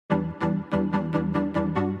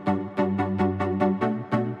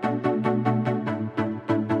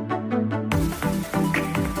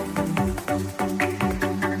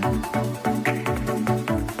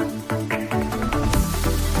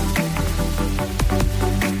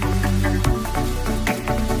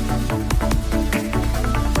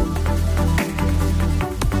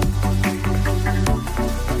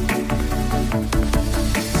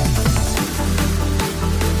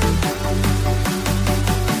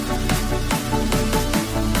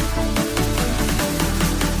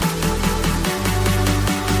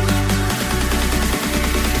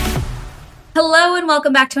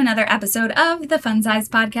welcome back to another episode of the Fun Size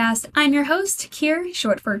Podcast. I'm your host, Kier,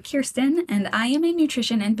 short for Kirsten, and I am a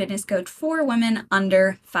nutrition and fitness coach for women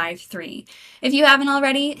under 5'3". If you haven't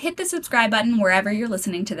already, hit the subscribe button wherever you're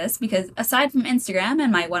listening to this, because aside from Instagram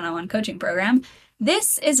and my one-on-one coaching program,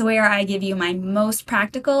 this is where I give you my most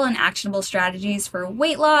practical and actionable strategies for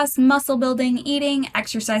weight loss, muscle building, eating,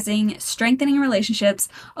 exercising, strengthening relationships,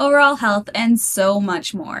 overall health, and so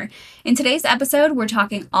much more. In today's episode, we're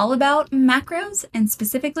talking all about macros and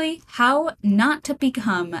specifically how not to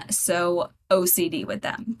become so OCD with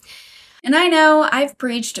them. And I know I've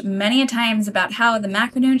preached many a times about how the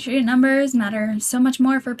macronutrient numbers matter so much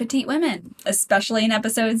more for petite women, especially in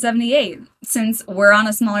episode 78, since we're on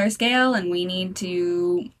a smaller scale and we need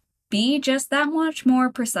to be just that much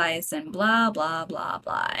more precise and blah, blah, blah,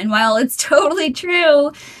 blah. And while it's totally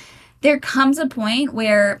true, there comes a point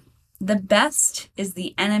where the best is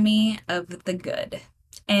the enemy of the good.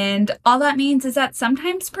 And all that means is that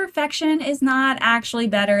sometimes perfection is not actually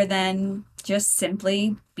better than just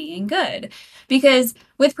simply being good. Because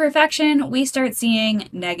with perfection, we start seeing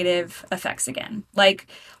negative effects again. Like,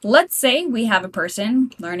 let's say we have a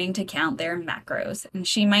person learning to count their macros, and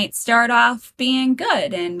she might start off being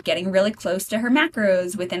good and getting really close to her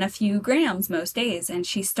macros within a few grams most days, and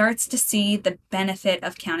she starts to see the benefit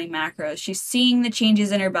of counting macros. She's seeing the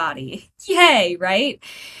changes in her body. Yay, right?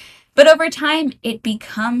 But over time, it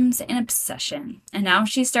becomes an obsession, and now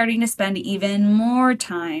she's starting to spend even more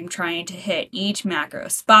time trying to hit each macro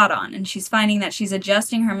spot on, and she's finding that she's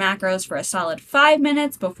adjusting her macros for a solid 5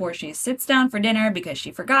 minutes before she sits down for dinner because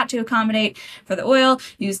she forgot to accommodate for the oil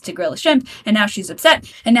used to grill the shrimp, and now she's upset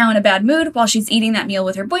and now in a bad mood while she's eating that meal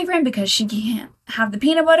with her boyfriend because she can't have the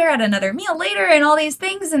peanut butter at another meal later and all these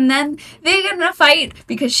things, and then they get in a fight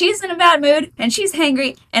because she's in a bad mood and she's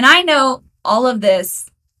hangry, and I know all of this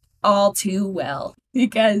all too well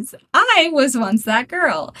because I was once that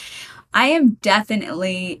girl. I am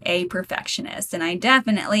definitely a perfectionist, and I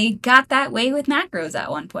definitely got that way with macros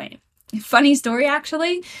at one point. Funny story,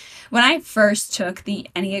 actually. When I first took the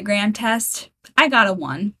Enneagram test, I got a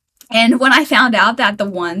 1. And when I found out that the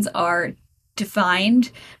 1s are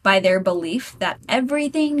defined by their belief that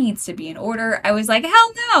everything needs to be in order, I was like,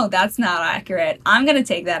 hell no, that's not accurate. I'm going to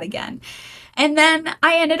take that again. And then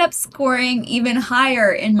I ended up scoring even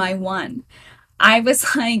higher in my 1. I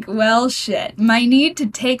was like, well, shit, my need to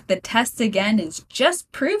take the test again is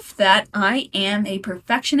just proof that I am a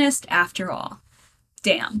perfectionist after all.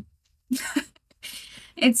 Damn.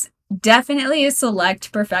 It's definitely a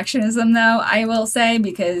select perfectionism, though, I will say,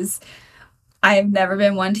 because I've never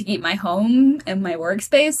been one to keep my home and my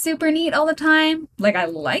workspace super neat all the time. Like, I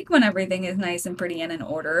like when everything is nice and pretty and in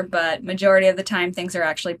order, but majority of the time things are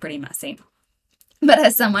actually pretty messy. But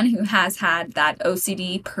as someone who has had that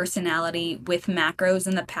OCD personality with macros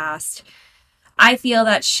in the past, I feel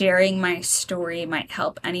that sharing my story might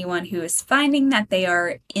help anyone who is finding that they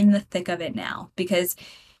are in the thick of it now. Because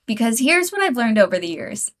here's what I've learned over the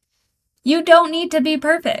years. You don't need to be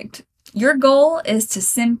perfect. Your goal is to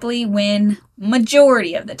simply win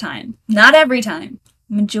majority of the time. Not every time.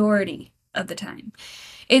 Majority of the time.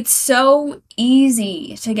 It's so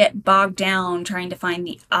easy to get bogged down trying to find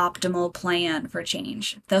the optimal plan for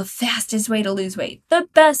change, the fastest way to lose weight, the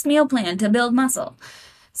best meal plan to build muscle.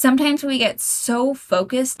 Sometimes we get so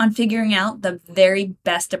focused on figuring out the very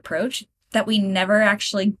best approach that we never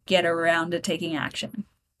actually get around to taking action.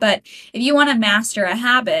 But if you want to master a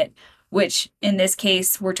habit, which in this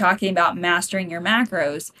case we're talking about mastering your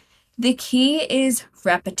macros, the key is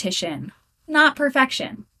repetition, not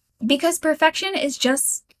perfection. Because perfection is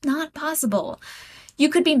just not possible. You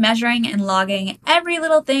could be measuring and logging every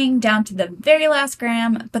little thing down to the very last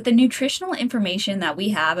gram, but the nutritional information that we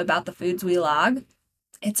have about the foods we log,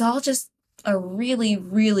 it's all just a really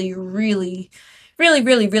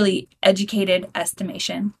educated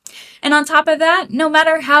estimation. And on top of that, no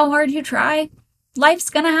matter how hard you try,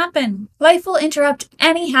 life's gonna happen. Life will interrupt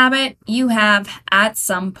any habit you have at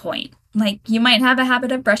some point. Like, you might have a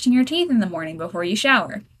habit of brushing your teeth in the morning before you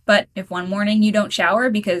shower. But if one morning you don't shower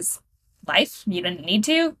because you didn't need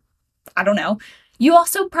to, I don't know, you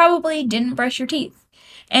also probably didn't brush your teeth.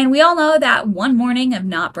 And we all know that one morning of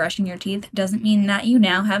not brushing your teeth doesn't mean that you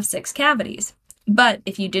now have 6 cavities. But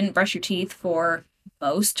if you didn't brush your teeth for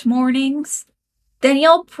most mornings, then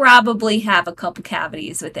you'll probably have a couple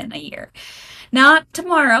cavities within a year. Not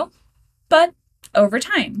tomorrow, but over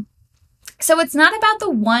time. So it's not about the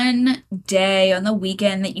one day on the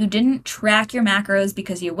weekend that you didn't track your macros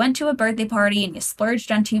because you went to a birthday party and you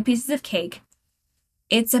splurged on 2 pieces of cake.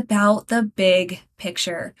 It's about the big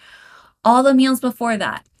picture. All the meals before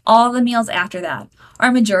that, all the meals after that.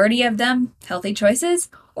 Are majority of them healthy choices,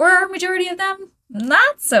 or are majority of them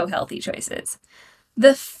not so healthy choices.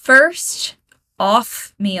 The first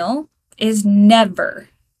off meal is never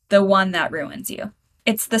the one that ruins you.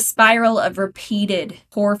 It's the spiral of repeated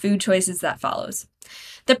poor food choices that follows.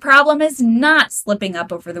 The problem is not slipping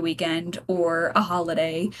up over the weekend or a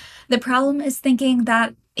holiday. The problem is thinking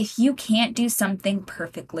that if you can't do something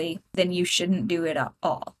perfectly, then you shouldn't do it at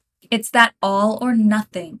all. It's that all or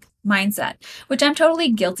nothing mindset, which I'm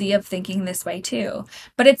totally guilty of thinking this way too,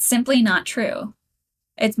 but it's simply not true.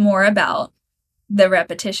 It's more about the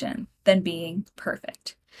repetition than being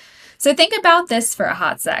perfect. So think about this for a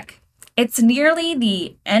hot sec. It's nearly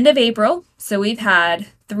the end of April, so we've had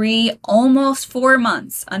 3, almost 4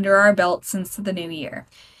 months under our belt since the new year.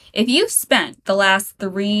 If you spent the last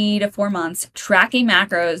 3 to 4 months tracking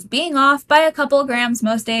macros, being off by a couple grams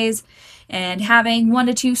most days, and having 1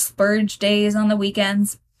 to 2 splurge days on the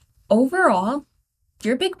weekends, overall,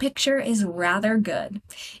 your big picture is rather good.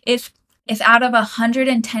 If out of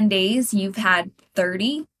 110 days you've had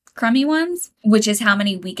 30 crummy ones, which is how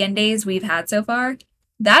many weekend days we've had so far,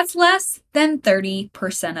 that's less than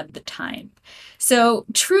 30% of the time. So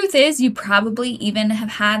truth is, you probably even have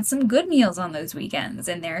had some good meals on those weekends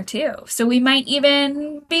in there too. So we might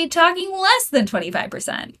even be talking less than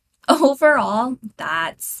 25%. Overall,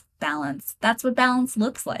 that's balance. That's what balance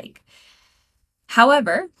looks like.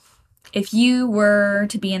 However, if you were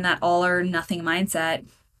to be in that all or nothing mindset,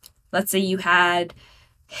 let's say you had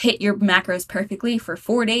hit your macros perfectly for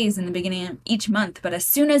 4 days in the beginning of each month, but as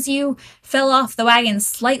soon as you fell off the wagon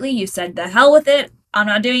slightly, you said, the hell with it, I'm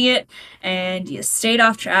not doing it, and you stayed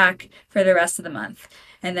off track for the rest of the month.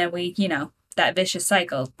 And then that vicious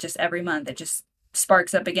cycle, just every month, it just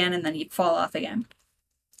sparks up again, and then you fall off again.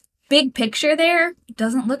 Big picture there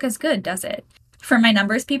doesn't look as good, does it? For my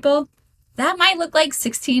numbers people, that might look like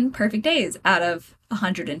 16 perfect days out of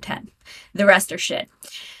 110. The rest are shit.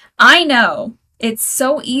 I know it's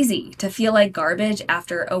so easy to feel like garbage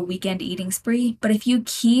after a weekend eating spree, but if you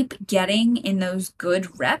keep getting in those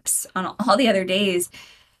good reps on all the other days,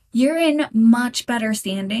 you're in much better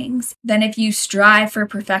standings than if you strive for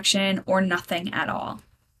perfection or nothing at all.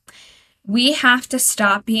 We have to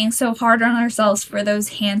stop being so hard on ourselves for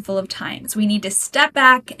those handful of times. We need to step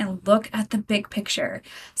back and look at the big picture.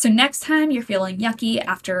 So next time you're feeling yucky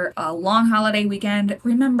after a long holiday weekend,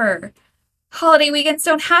 remember, holiday weekends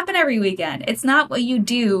don't happen every weekend. It's not what you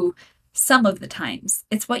do some of the times.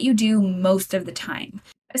 It's what you do most of the time.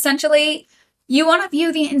 Essentially, you want to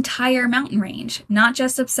view the entire mountain range, not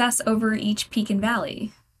just obsess over each peak and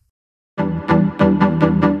valley.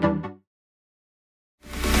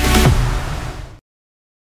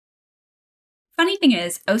 Funny thing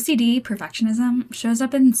is, OCD perfectionism shows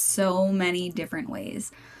up in so many different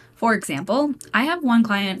ways. For example, I have one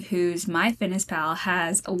client whose MyFitnessPal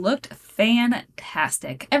has looked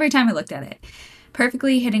fantastic every time I looked at it,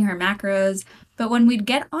 perfectly hitting her macros, but when we'd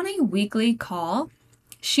get on a weekly call,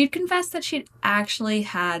 she'd confess that she'd actually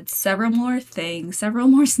had several more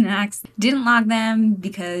snacks, didn't log them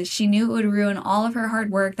because she knew it would ruin all of her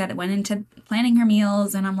hard work that went into planning her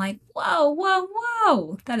meals, and I'm like,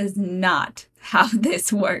 whoa, that is not how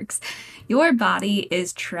this works. Your body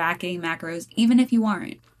is tracking macros even if you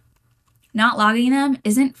aren't. Not logging them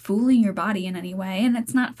isn't fooling your body in any way, and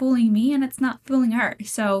it's not fooling me, and it's not fooling her.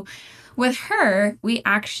 So with her, we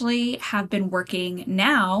actually have been working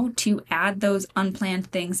now to add those unplanned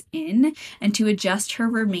things in and to adjust her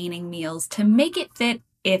remaining meals to make it fit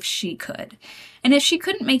if she could. And if she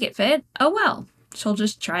couldn't make it fit, oh well, she'll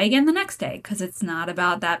just try again the next day, because it's not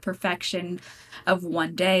about that perfection of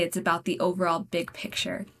one day. It's about the overall big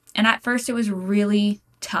picture. And at first it was really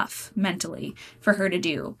tough mentally for her to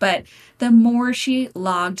do, but the more she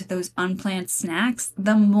logged those unplanned snacks,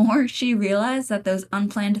 the more she realized that those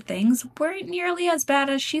unplanned things weren't nearly as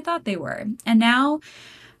bad as she thought they were. And now,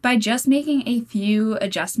 by just making a few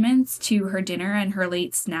adjustments to her dinner and her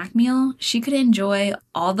late snack meal, she could enjoy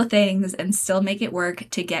all the things and still make it work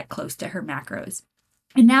to get close to her macros.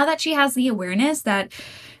 And now that she has the awareness that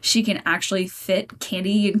she can actually fit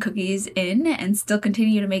candy and cookies in and still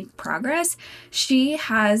continue to make progress, she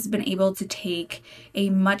has been able to take a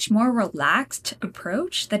much more relaxed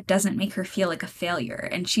approach that doesn't make her feel like a failure.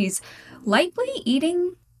 And she's likely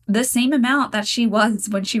eating the same amount that she was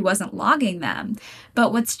when she wasn't logging them.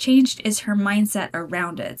 But what's changed is her mindset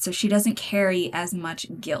around it, so she doesn't carry as much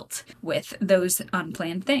guilt with those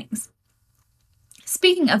unplanned things.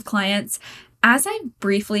 Speaking of clients, as I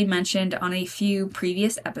briefly mentioned on a few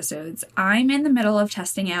previous episodes, I'm in the middle of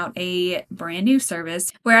testing out a brand new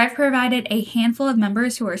service where I've provided a handful of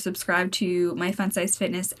members who are subscribed to my Fun Size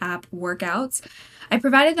Fitness app workouts. I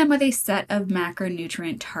provided them with a set of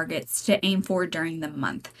macronutrient targets to aim for during the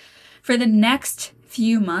month. For the next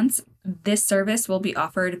few months, this service will be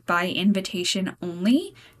offered by invitation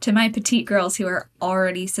only to my petite girls who are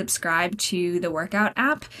already subscribed to the workout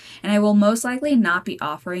app. And I will most likely not be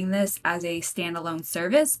offering this as a standalone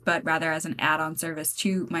service, but rather as an add-on service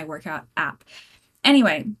to my workout app.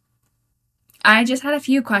 Anyway, I just had a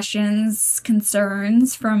few questions,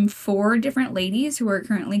 concerns from 4 different ladies who are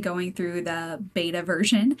currently going through the beta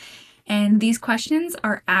version. And these questions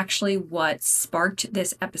are actually what sparked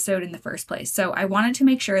this episode in the first place. So I wanted to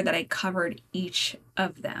make sure that I covered each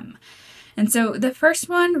of them. And so the first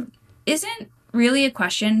one isn't really a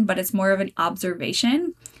question, but it's more of an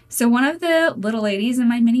observation. So one of the little ladies in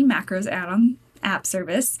my mini macros add-on app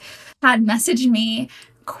service had messaged me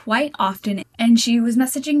quite often, and she was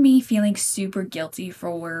messaging me feeling super guilty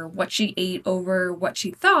for what she ate over what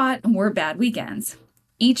she thought were bad weekends.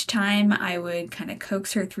 Each time I would kind of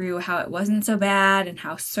coax her through how it wasn't so bad and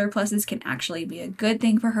how surpluses can actually be a good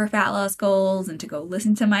thing for her fat loss goals, and to go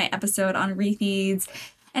listen to my episode on refeeds.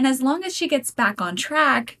 And as long as she gets back on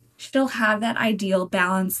track, she'll have that ideal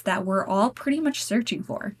balance that we're all pretty much searching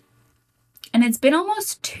for. And it's been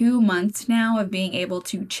almost 2 months now of being able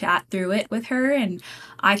to chat through it with her, and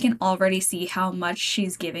I can already see how much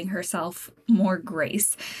she's giving herself more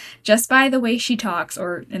grace just by the way she talks,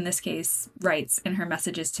 or in this case, writes in her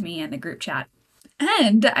messages to me in the group chat.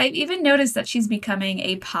 And I've even noticed that she's becoming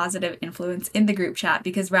a positive influence in the group chat,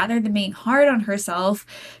 because rather than being hard on herself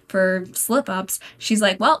for slip-ups, she's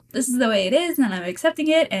like, well, this is the way it is, and I'm accepting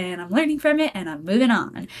it, and I'm learning from it, and I'm moving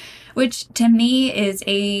on. Which to me is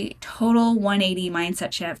a total 180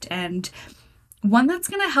 mindset shift, and one that's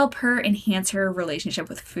going to help her enhance her relationship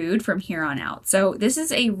with food from here on out. So this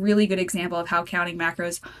is a really good example of how counting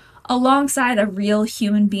macros alongside a real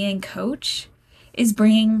human being coach is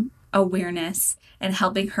bringing awareness and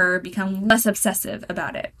helping her become less obsessive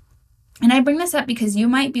about it. And I bring this up because you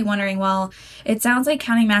might be wondering, well, it sounds like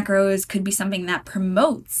counting macros could be something that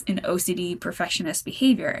promotes an OCD perfectionist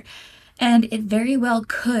behavior. And it very well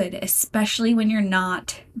could, especially when you're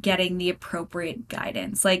not getting the appropriate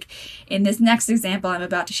guidance. Like in this next example I'm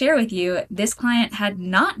about to share with you, this client had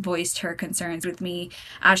not voiced her concerns with me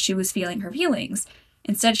as she was feeling her feelings.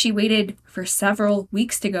 Instead, she waited for several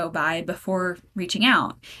weeks to go by before reaching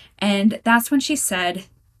out. And that's when she said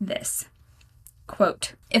this,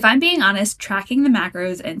 quote, "If I'm being honest, tracking the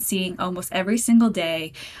macros and seeing almost every single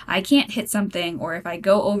day I can't hit something, or if I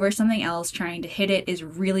go over something else trying to hit it, is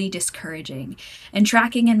really discouraging. And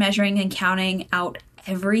tracking and measuring and counting out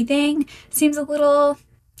everything seems a little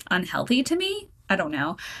unhealthy to me. I don't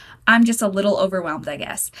know. I'm just a little overwhelmed, I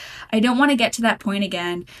guess. I don't want to get to that point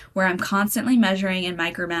again where I'm constantly measuring and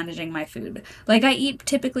micromanaging my food. Like, I eat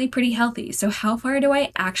typically pretty healthy, so how far do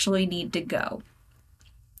I actually need to go?"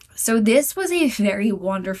 So this was a very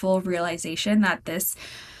wonderful realization that this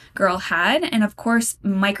girl had. And of course,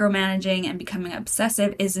 micromanaging and becoming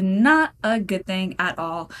obsessive is not a good thing at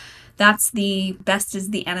all. That's the best is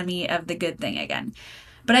the enemy of the good thing again.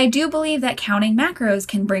 But I do believe that counting macros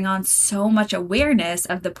can bring on so much awareness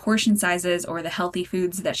of the portion sizes or the healthy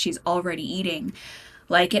foods that she's already eating,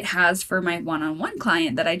 like it has for my one-on-one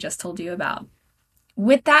client that I just told you about.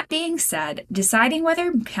 With that being said, deciding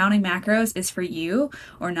whether counting macros is for you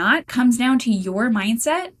or not comes down to your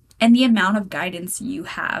mindset and the amount of guidance you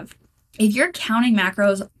have. If you're counting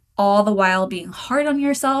macros all the while being hard on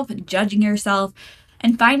yourself, judging yourself,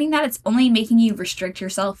 and finding that it's only making you restrict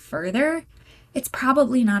yourself further, it's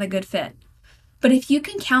probably not a good fit. But if you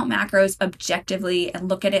can count macros objectively and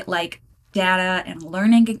look at it like data and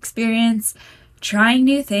learning experience, trying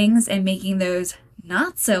new things and making those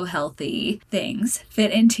not so healthy things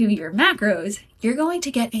fit into your macros, you're going to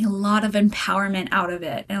get a lot of empowerment out of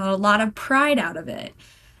it and a lot of pride out of it.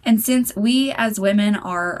 And since we as women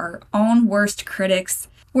are our own worst critics,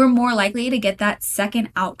 we're more likely to get that second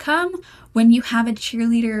outcome when you have a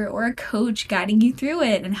cheerleader or a coach guiding you through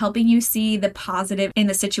it and helping you see the positive in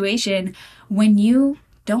the situation when you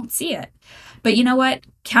don't see it. But you know what?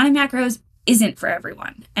 Counting macros isn't for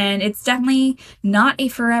everyone, and it's definitely not a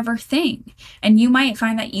forever thing. And you might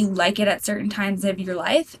find that you like it at certain times of your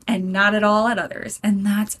life and not at all at others, and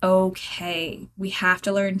that's okay. We have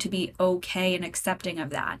to learn to be okay and accepting of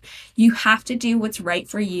that. You have to do what's right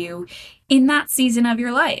for you in that season of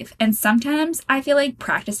your life. And sometimes I feel like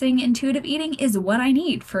practicing intuitive eating is what I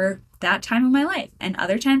need for that time of my life, and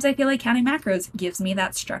other times I feel like counting macros gives me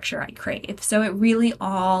that structure I crave. So it really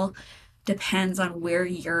all depends on where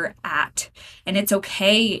you're at, and it's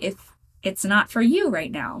okay if it's not for you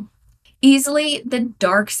right now. Easily, the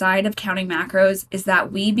dark side of counting macros is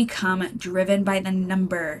that we become driven by the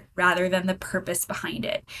number rather than the purpose behind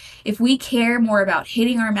it. If we care more about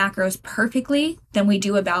hitting our macros perfectly than we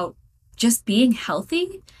do about just being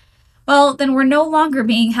healthy, well, then we're no longer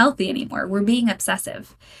being healthy anymore. We're being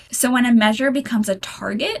obsessive. So when a measure becomes a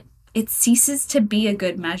target, it ceases to be a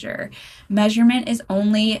good measure. Measurement is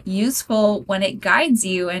only useful when it guides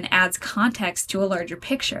you and adds context to a larger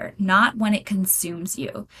picture, not when it consumes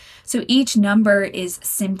you. So each number is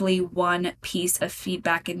simply one piece of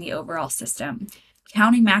feedback in the overall system.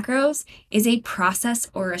 Counting macros is a process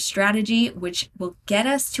or a strategy which will get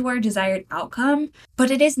us to our desired outcome, but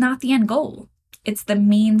it is not the end goal. It's the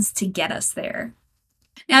means to get us there.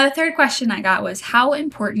 Now, the third question I got was, how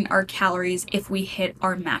important are calories if we hit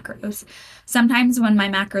our macros? Sometimes when my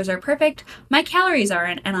macros are perfect, my calories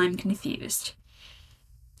aren't, and I'm confused.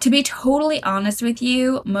 To be totally honest with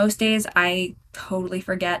you, most days I totally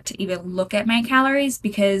forget to even look at my calories,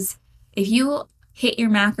 because if you hit your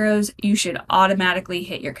macros, you should automatically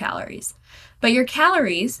hit your calories. But your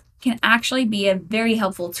calories can actually be a very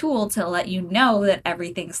helpful tool to let you know that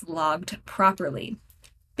everything's logged properly.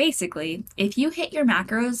 Basically, if you hit your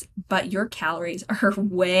macros, but your calories are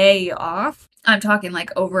way off, I'm talking like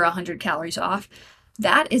over 100 calories off,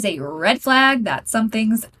 that is a red flag that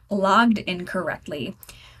something's logged incorrectly.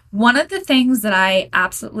 One of the things that I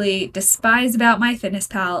absolutely despise about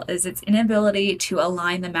MyFitnessPal is its inability to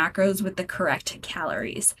align the macros with the correct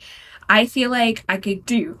calories. I feel like I could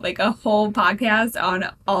do like a whole podcast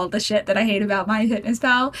on all the shit that I hate about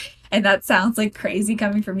MyFitnessPal. And that sounds like crazy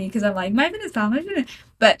coming from me because I'm like, MyFitnessPal.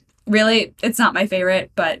 But really, it's not my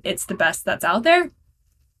favorite, but it's the best that's out there.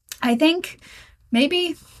 I think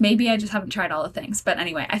maybe I just haven't tried all the things. But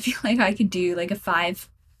anyway, I feel like I could do like a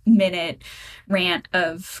 5-minute rant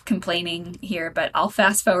of complaining here, but I'll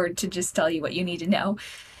fast forward to just tell you what you need to know.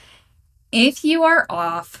 If you are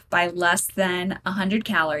off by less than 100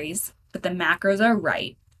 calories, but the macros are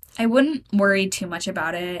right, I wouldn't worry too much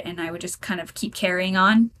about it, and I would just kind of keep carrying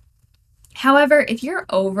on. However, if you're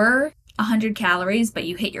over 100 calories, but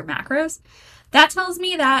you hit your macros, that tells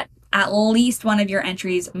me that at least one of your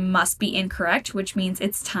entries must be incorrect, which means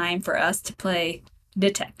it's time for us to play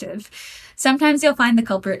detective. Sometimes you'll find the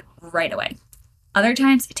culprit right away. Other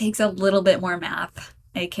times it takes a little bit more math,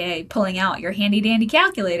 aka pulling out your handy dandy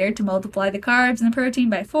calculator to multiply the carbs and the protein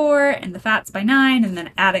by 4 and the fats by 9 and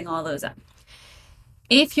then adding all those up.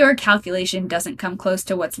 If your calculation doesn't come close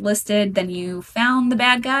to what's listed, then you found the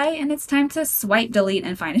bad guy and it's time to swipe delete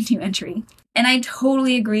and find a new entry. And I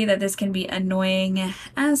totally agree that this can be annoying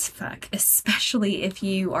as fuck, especially if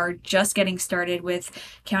you are just getting started with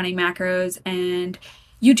counting macros and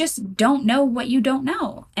you just don't know what you don't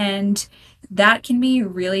know. And that can be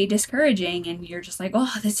really discouraging and you're just like,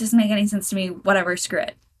 oh, this doesn't make any sense to me, whatever, screw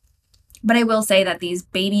it. But I will say that these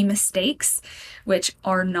baby mistakes, which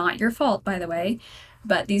are not your fault, by the way,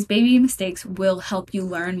 but these baby mistakes will help you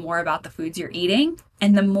learn more about the foods you're eating.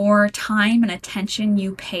 And the more time and attention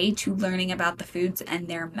you pay to learning about the foods and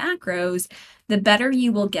their macros, the better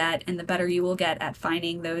you will get, and the better you will get at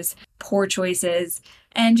finding those poor choices.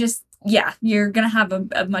 And just, yeah, you're going to have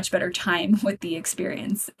a much better time with the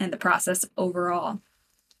experience and the process overall.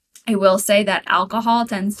 I will say that alcohol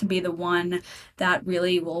tends to be the one that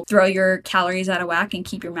really will throw your calories out of whack and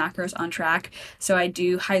keep your macros on track. So I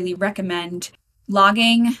do highly recommend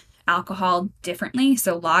logging alcohol differently.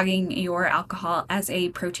 So logging your alcohol as a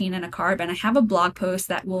protein and a carb. And I have a blog post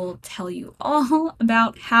that will tell you all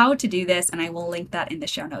about how to do this. And I will link that in the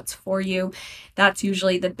show notes for you. That's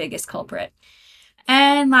usually the biggest culprit.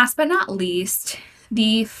 And last but not least,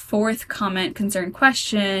 the fourth comment concern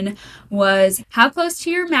question was, how close to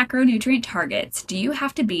your macronutrient targets do you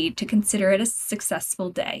have to be to consider it a successful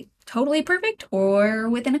day? Totally perfect or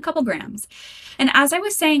within a couple grams? And as I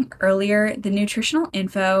was saying earlier, the nutritional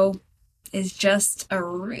info is just a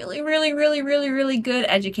really, really, really, really, really good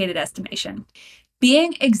educated estimation.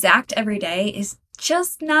 Being exact every day is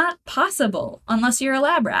just not possible unless you're a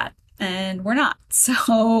lab rat. And we're not.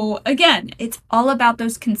 So again, it's all about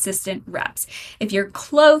those consistent reps. If you're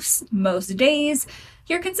close most days,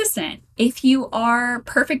 you're consistent. If you are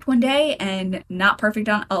perfect one day and not perfect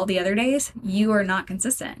on all the other days, you are not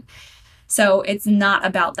consistent. So it's not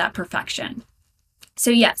about that perfection. So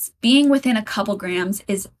yes, being within a couple grams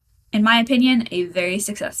is, in my opinion, a very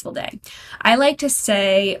successful day. I like to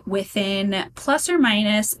say within plus or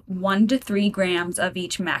minus 1 to 3 grams of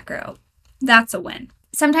each macro. That's a win.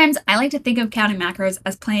 Sometimes I like to think of counting macros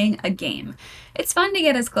as playing a game. It's fun to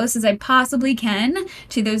get as close as I possibly can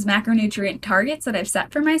to those macronutrient targets that I've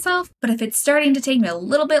set for myself, but if it's starting to take me a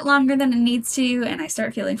little bit longer than it needs to and I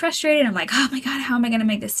start feeling frustrated, I'm like, oh my God, how am I going to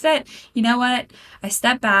make this fit? You know what? I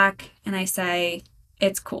step back and I say,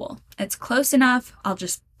 it's cool. It's close enough. I'll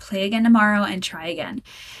just play again tomorrow and try again.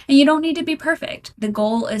 And you don't need to be perfect. The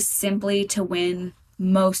goal is simply to win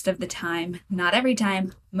most of the time. Not every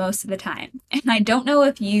time, most of the time. And I don't know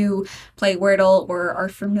if you play Wordle or are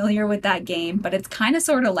familiar with that game, but it's kind of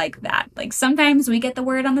sort of like that. Like sometimes we get the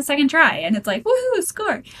word on the second try and it's like, woohoo,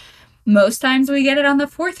 score. Most times we get it on the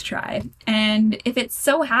fourth try. And if it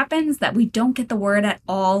so happens that we don't get the word at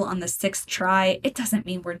all on the sixth try, it doesn't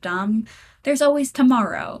mean we're dumb. There's always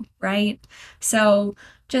tomorrow, right? So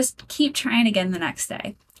just keep trying again the next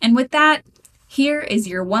day. And with that, here is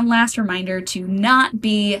your one last reminder to not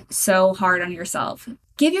be so hard on yourself.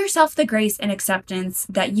 Give yourself the grace and acceptance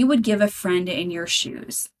that you would give a friend in your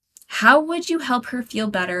shoes. How would you help her feel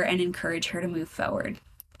better and encourage her to move forward?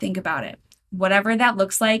 Think about it. Whatever that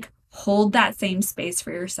looks like, hold that same space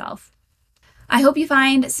for yourself. I hope you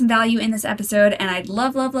find some value in this episode, and I'd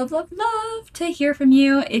love to hear from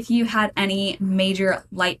you if you had any major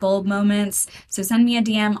light bulb moments. So send me a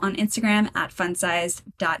DM on Instagram at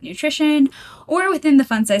funsize.nutrition or within the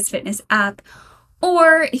Funsize Fitness app.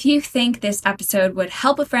 Or if you think this episode would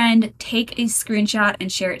help a friend, take a screenshot and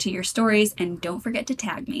share it to your stories, and don't forget to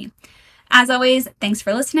tag me. As always, thanks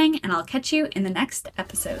for listening, and I'll catch you in the next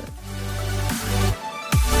episode.